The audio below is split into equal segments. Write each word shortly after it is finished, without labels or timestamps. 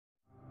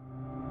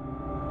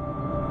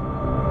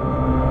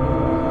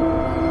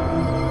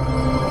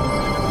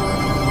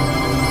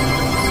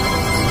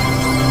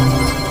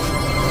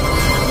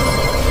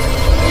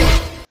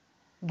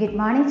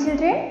morning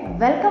children,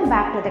 welcome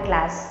back to the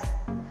class.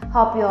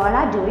 Hope you all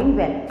are doing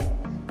well.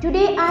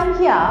 Today I am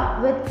here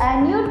with a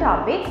new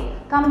topic,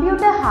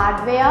 computer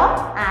hardware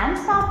and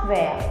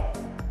software.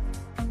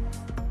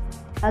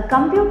 A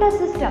computer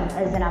system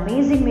is an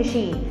amazing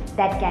machine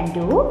that can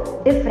do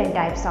different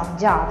types of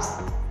jobs.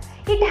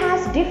 It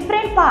has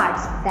different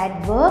parts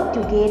that work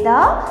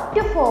together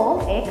to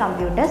form a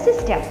computer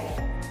system.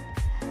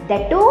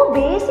 The two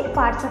basic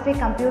parts of a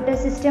computer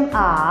system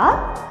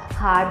are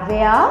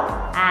hardware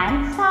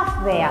and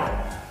software.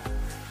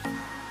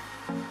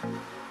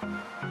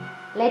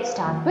 Let's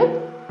start with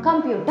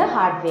computer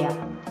hardware.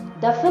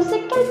 The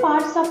physical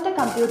parts of the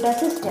computer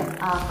system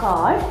are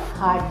called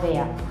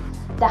hardware.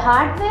 The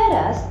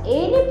hardware is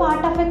any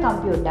part of a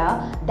computer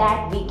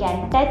that we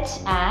can touch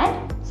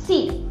and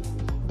see.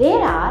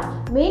 There are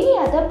many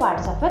other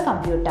parts of a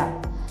computer.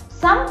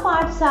 Some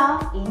parts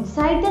are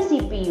inside the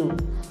CPU.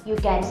 You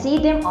can see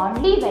them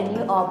only when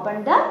you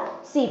open the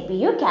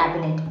CPU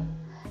cabinet.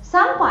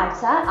 Some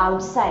parts are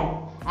outside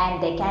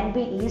and they can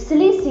be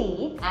easily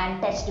seen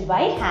and touched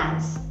by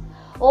hands.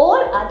 All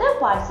other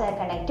parts are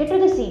connected to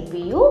the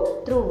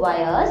CPU through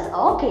wires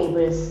or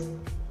cables.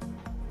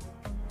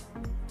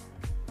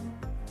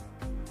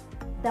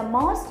 The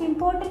most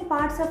important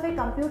parts of a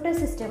computer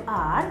system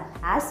are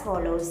as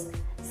follows: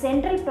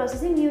 Central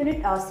Processing Unit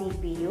or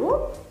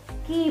CPU,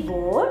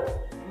 keyboard,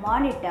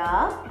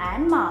 monitor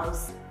and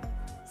mouse.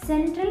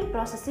 Central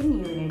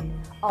Processing Unit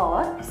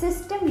or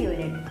System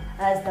Unit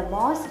is the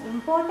most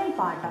important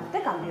part of the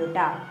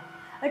computer.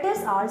 It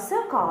is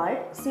also called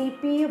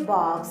CPU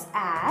box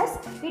as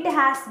it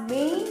has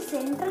main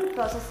Central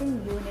Processing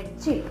Unit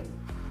chip.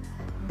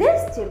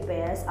 This chip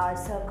is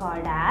also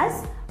called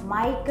as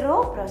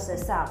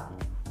microprocessor.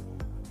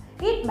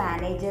 It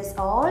manages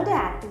all the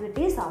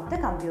activities of the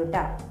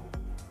computer.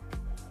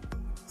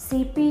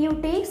 CPU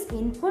takes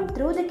input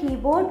through the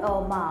keyboard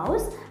or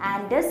mouse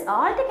and does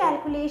all the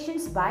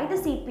calculations by the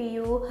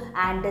CPU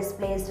and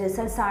displays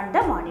results on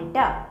the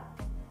monitor.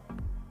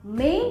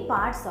 Main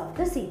parts of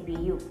the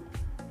CPU.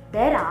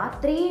 There are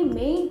three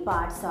main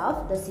parts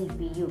of the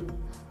CPU.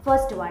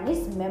 First one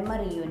is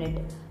memory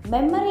unit.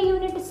 Memory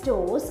unit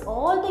stores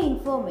all the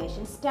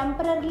information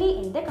temporarily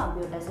in the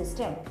computer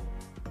system.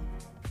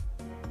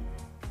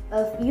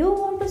 If you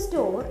want to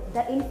store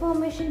the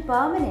information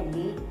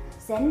permanently,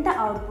 send the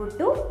output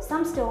to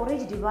some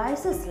storage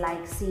devices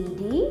like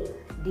CD,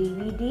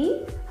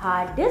 DVD,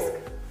 hard disk,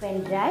 pen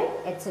drive,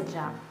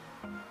 etc.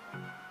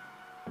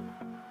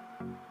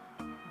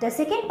 The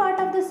second part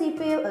of the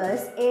CPU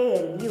is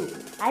ALU,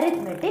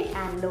 Arithmetic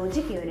and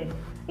Logic Unit.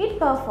 It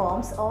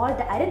performs all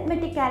the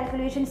arithmetic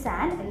calculations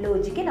and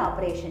logical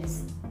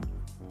operations.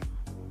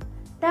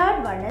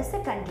 Third one is the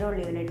control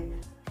unit.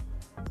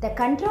 The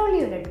control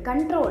unit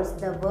controls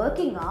the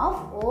working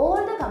of all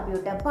the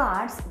computer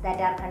parts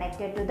that are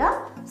connected to the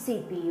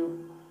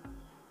CPU.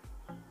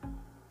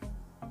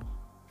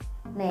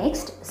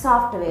 Next,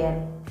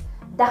 software.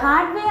 The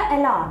hardware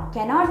alone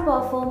cannot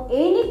perform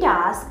any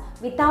task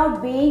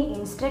without being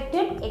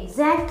instructed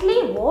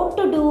exactly what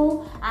to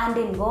do and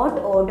in what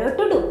order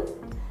to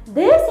do.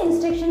 These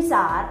instructions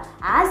are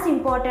as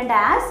important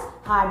as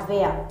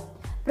hardware.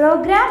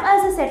 Program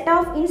is a set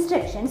of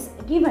instructions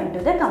given to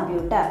the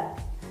computer.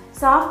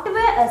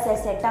 Software is a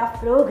set of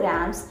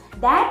programs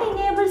that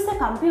enables the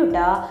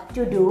computer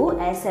to do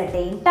a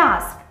certain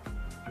task.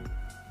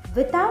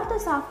 Without the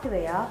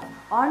software,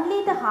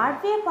 only the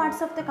hardware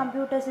parts of the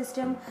computer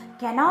system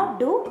cannot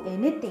do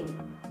anything.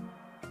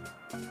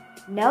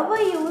 Never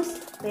use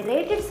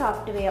pirated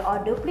software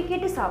or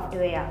duplicate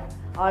software.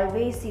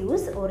 Always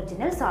use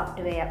original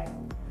software.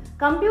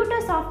 Computer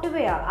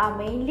software are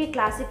mainly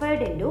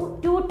classified into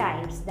two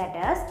types, that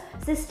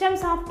is system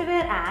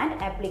software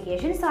and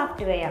application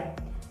software.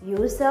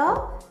 User,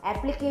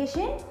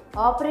 application,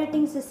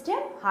 operating system,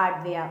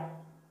 hardware.